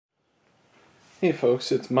Hey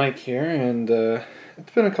folks, it's Mike here, and it's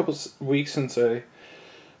been a couple weeks since I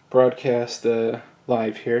broadcast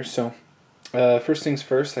live here, so first things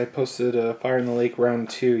first, I posted Fire in the Lake Round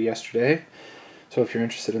 2 yesterday, so if you're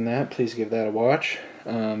interested in that, please give that a watch.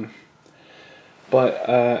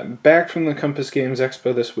 Back from the Compass Games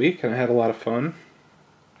Expo this week, and I had a lot of fun,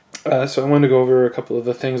 so I wanted to go over a couple of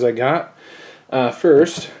the things I got.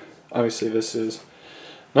 First, obviously this is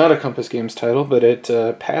not a Compass Games title, but it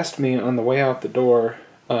passed me on the way out the door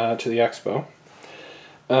to the expo.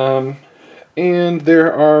 And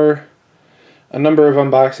there are a number of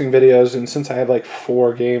unboxing videos, and since I have like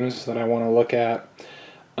 4 games that I want to look at,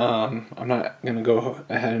 I'm not going to go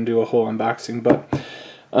ahead and do a whole unboxing, but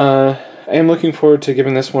I am looking forward to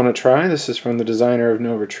giving this one a try. This is from the designer of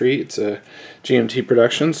No Retreat. It's a GMT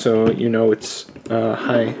production, so you know it's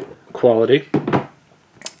high quality.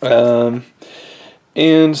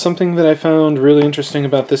 And something that I found really interesting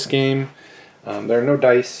about this game, there are no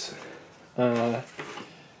dice. It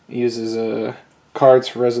uses cards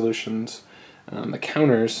for resolutions. The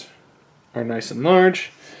counters are nice and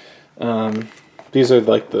large. These are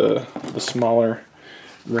like the smaller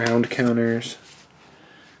round counters,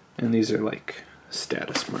 and these are like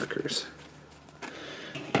status markers.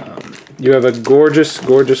 You have a gorgeous,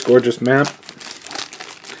 gorgeous, gorgeous map,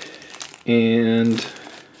 and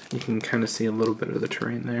you can kind of see a little bit of the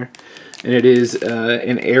terrain there. And it is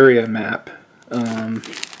an area map,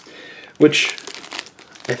 which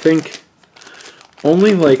I think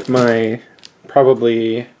only like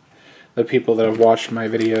probably the people that have watched my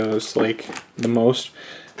videos like the most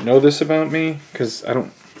know this about me, because I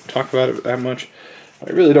don't talk about it that much. I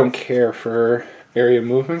really don't care for area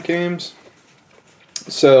movement games.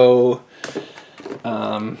 So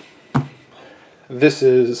this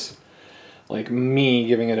is like me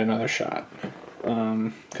giving it another shot,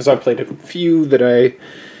 because I've played a few that I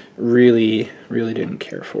really didn't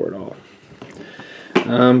care for at all,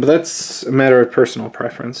 but that's a matter of personal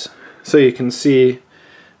preference. So you can see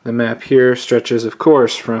the map here stretches, of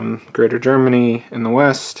course, from Greater Germany in the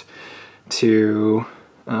west to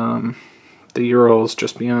the Urals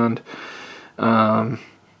just beyond,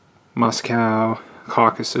 Moscow,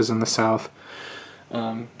 Caucasus in the south.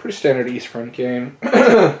 Pretty standard East Front game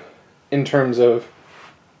in terms of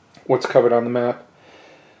what's covered on the map.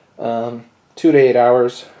 2 to 8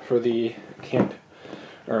 hours for the camp,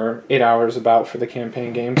 or 8 hours about for the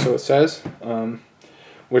campaign game, so it says,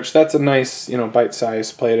 which that's a nice, bite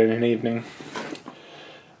size, play it in an evening.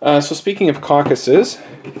 So speaking of Caucasus,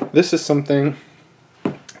 this is something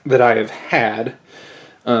that I have had,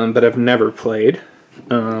 but I've never played.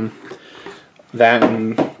 That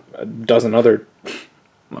and a dozen other,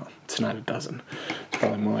 well, it's not a dozen, it's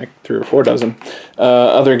probably more like 3 or 4 dozen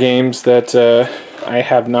other games that I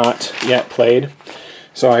have not yet played.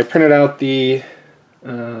 So I printed out the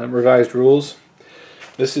revised rules.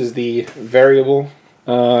 This is the variable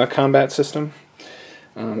combat system.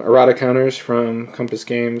 Errata counters from Compass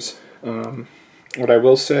Games. What I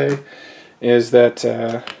will say is that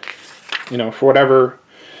for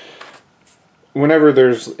whenever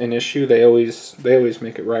there's an issue, they always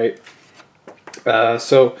make it right.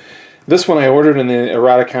 So this one I ordered, and the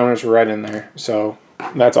errata counters were right in there, so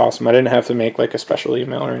that's awesome. I didn't have to make like a special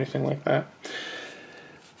email or anything like that.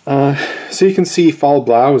 So you can see Fall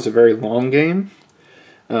Blau is a very long game,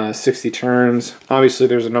 60 turns. Obviously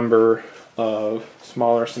there's a number of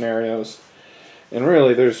smaller scenarios, and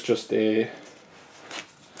really there's just a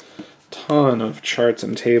ton of charts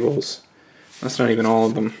and tables. That's not even all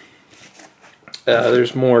of them.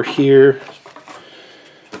 There's more here.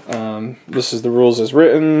 This is the rules as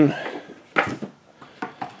written.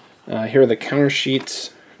 Here are the counter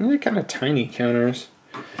sheets. They're kind of tiny counters,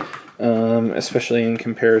 especially in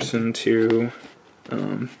comparison to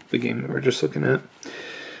the game that we're just looking at.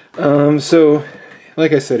 So,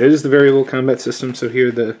 like I said, it is the variable combat system, so here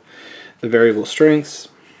are the variable strengths.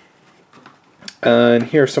 And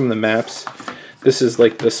here are some of the maps. This is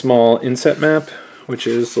like the small inset map, which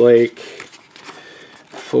is like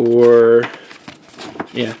for,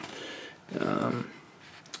 yeah.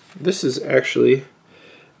 This is actually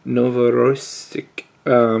Novorossiysk,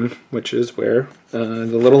 which is where the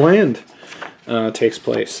little land takes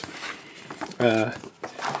place. Yeah.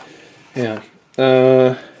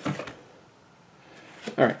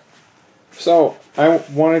 Alright. So, I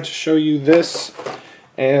wanted to show you this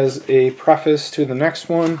as a preface to the next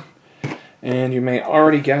one, and you may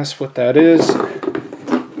already guess what that is,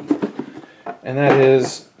 and that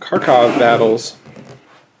is Kharkov battles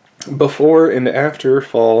before and after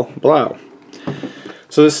Fall Blau.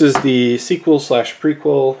 So this is the sequel /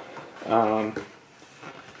 prequel,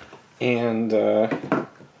 and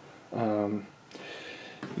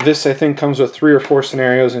This, I think, comes with 3 or 4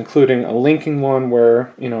 scenarios, including a linking one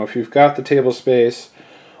where, you know, if you've got the table space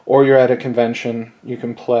or you're at a convention, you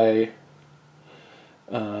can play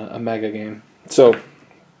a mega game. So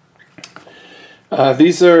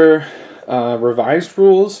these are revised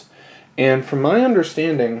rules, and from my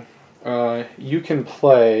understanding, you can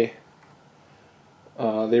play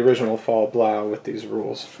the original Fall Blau with these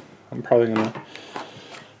rules. I'm probably going to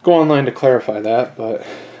go online to clarify that, but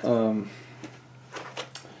you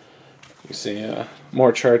see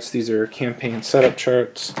more charts. These are campaign setup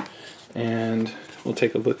charts, and we'll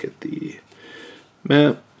take a look at the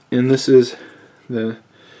map. And this is the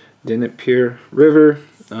Dnieper River.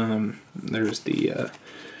 There's the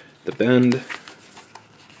bend.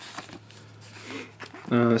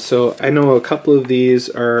 So I know a couple of these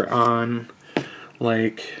are on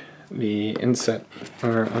like the inset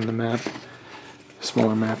or on the map,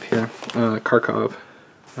 smaller map here, Kharkov,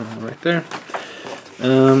 right there.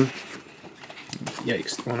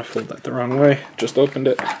 Yikes, I want to fold that the wrong way, just opened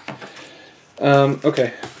it.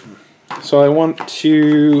 Okay, so I want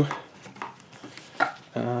to,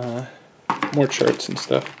 more charts and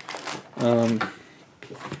stuff.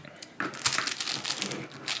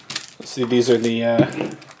 Let's see, these are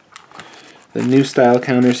the new style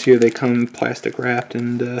counters here. They come plastic wrapped,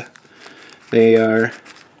 and they are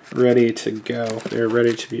ready to go. They're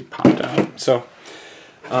ready to be popped out. So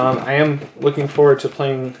I am looking forward to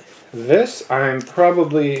playing this. I'm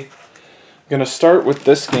probably going to start with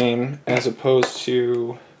this game as opposed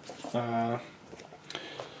to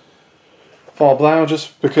Fall Blau,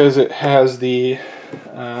 just because it has the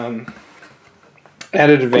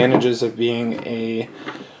added advantages of being a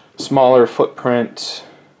smaller footprint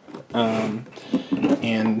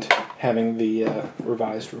and having the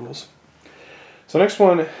revised rules. So next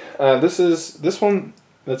one, this one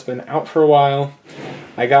that's been out for a while.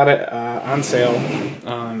 I got it on sale.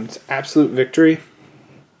 It's Absolute Victory,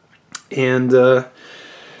 and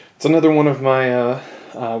it's another one of my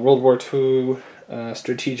World War II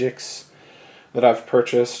strategics that I've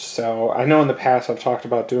purchased. So I know in the past I've talked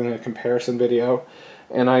about doing a comparison video,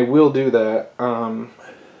 and I will do that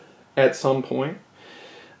at some point.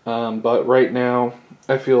 But right now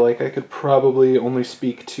I feel like I could probably only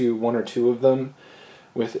speak to 1 or 2 of them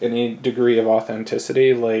with any degree of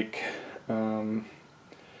authenticity. Like, you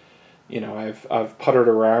know, I've puttered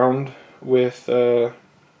around with A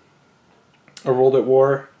World at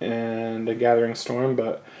War and A Gathering Storm,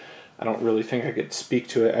 but I don't really think I could speak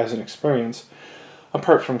to it as an experience,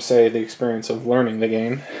 apart from, say, the experience of learning the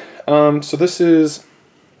game. So this is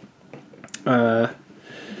a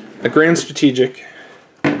Grand Strategic,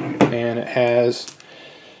 and it has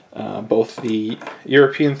both the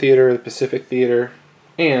European theater, the Pacific theater,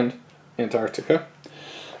 and Antarctica.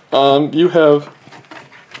 You have,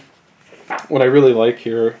 what I really like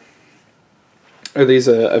here are these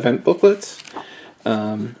event booklets,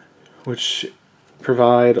 which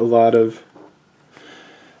provide a lot of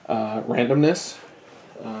randomness,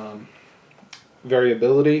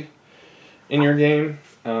 variability in your game,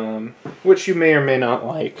 which you may or may not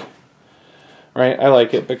like. Right? I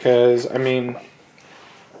like it because, I mean,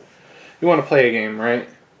 you want to play a game, right?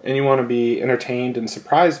 And you want to be entertained and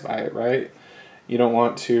surprised by it, right? You don't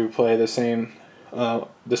want to play the same,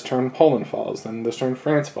 this turn Poland falls, then this turn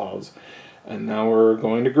France falls, and now we're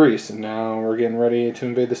going to Greece, and now we're getting ready to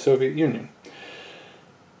invade the Soviet Union.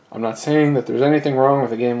 I'm not saying that there's anything wrong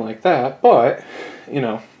with a game like that, but, you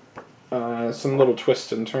know, some little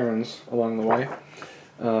twists and turns along the way.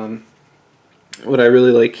 What I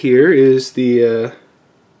really like here is the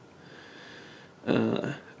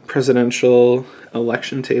presidential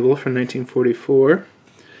election table from 1944.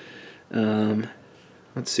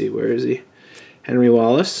 Let's see, where is he? Henry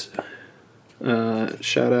Wallace.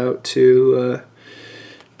 Shout out to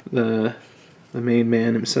the main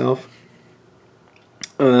man himself.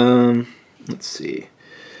 Let's see.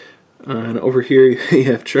 And over here you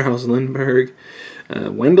have Charles Lindbergh,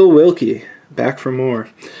 Wendell Willkie, back for more.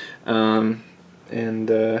 Yeah,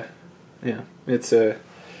 it's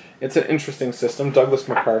an interesting system. Douglas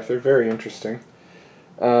MacArthur, very interesting.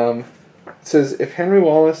 It says, if Henry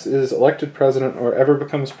Wallace is elected president or ever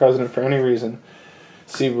becomes president for any reason,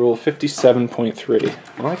 see Rule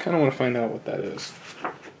 57.3. Well, I kind of want to find out what that is.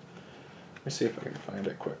 Let me see if I can find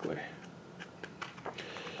it quickly.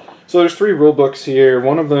 So there's 3 rule books here.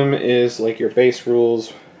 One of them is like your base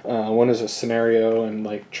rules. One is a scenario and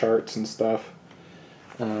like charts and stuff.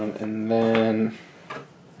 And then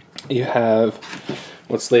you have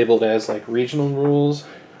what's labeled as like regional rules,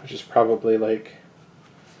 which is probably like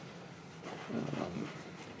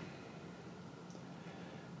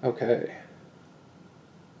okay.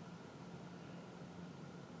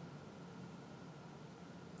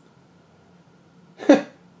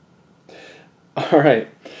 Alright.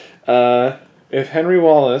 If Henry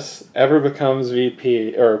Wallace ever becomes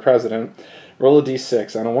VP, or president, roll a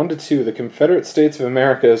d6. On a 1 to 2, the Confederate States of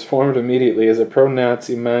America is formed immediately as a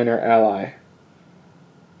pro-Nazi minor ally.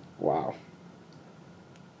 Wow.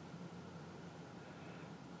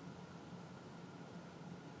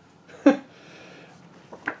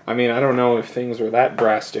 I mean, I don't know if things were that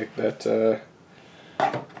drastic that,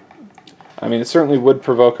 I mean, it certainly would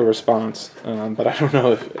provoke a response, but I don't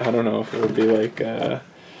know if it would be like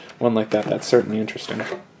one like that. That's certainly interesting.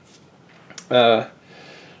 I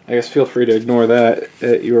guess feel free to ignore that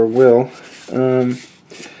at your will.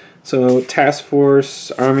 So task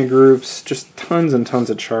force, army groups, just tons and tons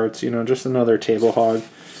of charts. You know, just another table hog.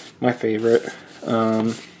 My favorite.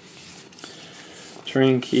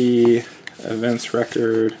 Terrain key, events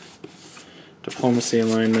record, diplomacy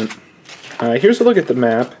alignment. Here's a look at the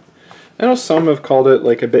map. I know some have called it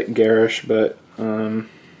like a bit garish, but I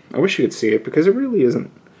wish you could see it because it really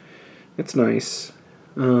isn't. It's nice.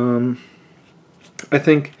 I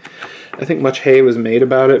think much hay was made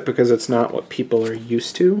about it because it's not what people are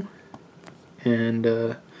used to,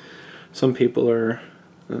 and some people are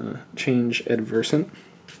change adverse.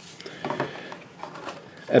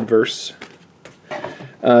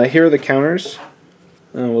 Here are the counters.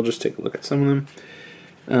 We'll just take a look at some of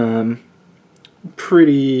them.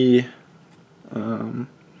 Pretty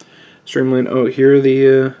streamlined. Oh, here are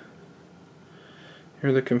the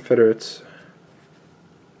Confederates.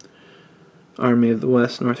 Army of the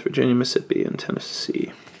West, North Virginia, Mississippi, and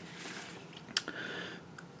Tennessee.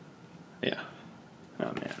 Yeah.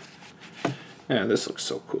 Oh man. Yeah, this looks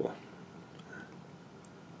so cool.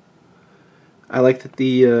 I like that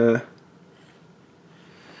the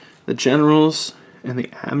generals and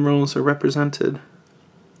the admirals are represented.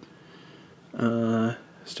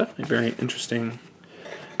 It's definitely a very interesting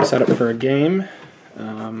setup for a game.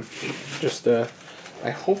 I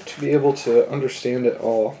hope to be able to understand it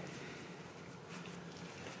all.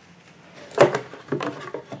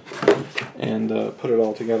 And put it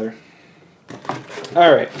all together.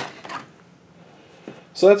 Alright.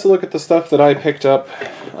 So that's a look at the stuff that I picked up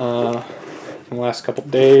in the last couple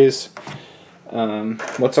days.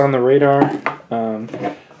 What's on the radar?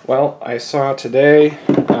 Well, I saw today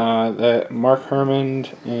that Mark Herman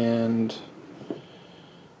and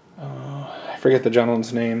I forget the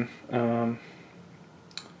gentleman's name.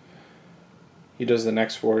 He does the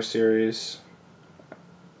Next War series.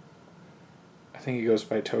 I think he goes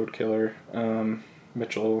by Toad Killer.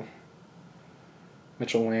 Mitchell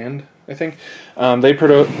Land, I think.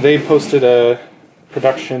 They posted a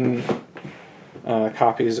production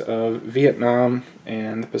copies of Vietnam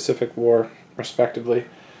and the Pacific War, respectively,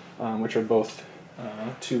 which are both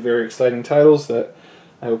two very exciting titles that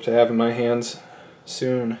I hope to have in my hands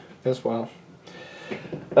soon as well.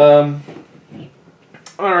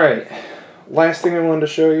 Alright, last thing I wanted to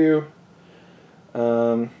show you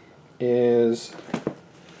is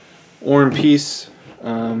War and Peace.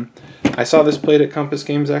 I saw this played at Compass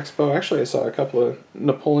Games Expo. Actually, I saw a couple of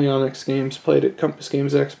Napoleonics games played at Compass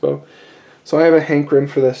Games Expo. So I have a hankering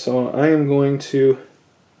for this, so I am going to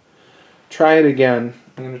try it again.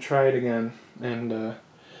 I'm going to try it again and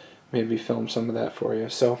maybe film some of that for you.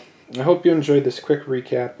 So I hope you enjoyed this quick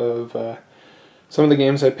recap of some of the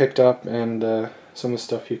games I picked up and some of the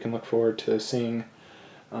stuff you can look forward to seeing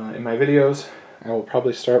in my videos. I will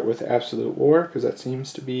probably start with Absolute War because that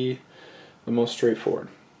seems to be the most straightforward.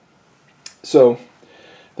 So,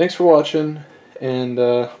 thanks for watching, and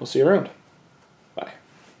we'll see you around.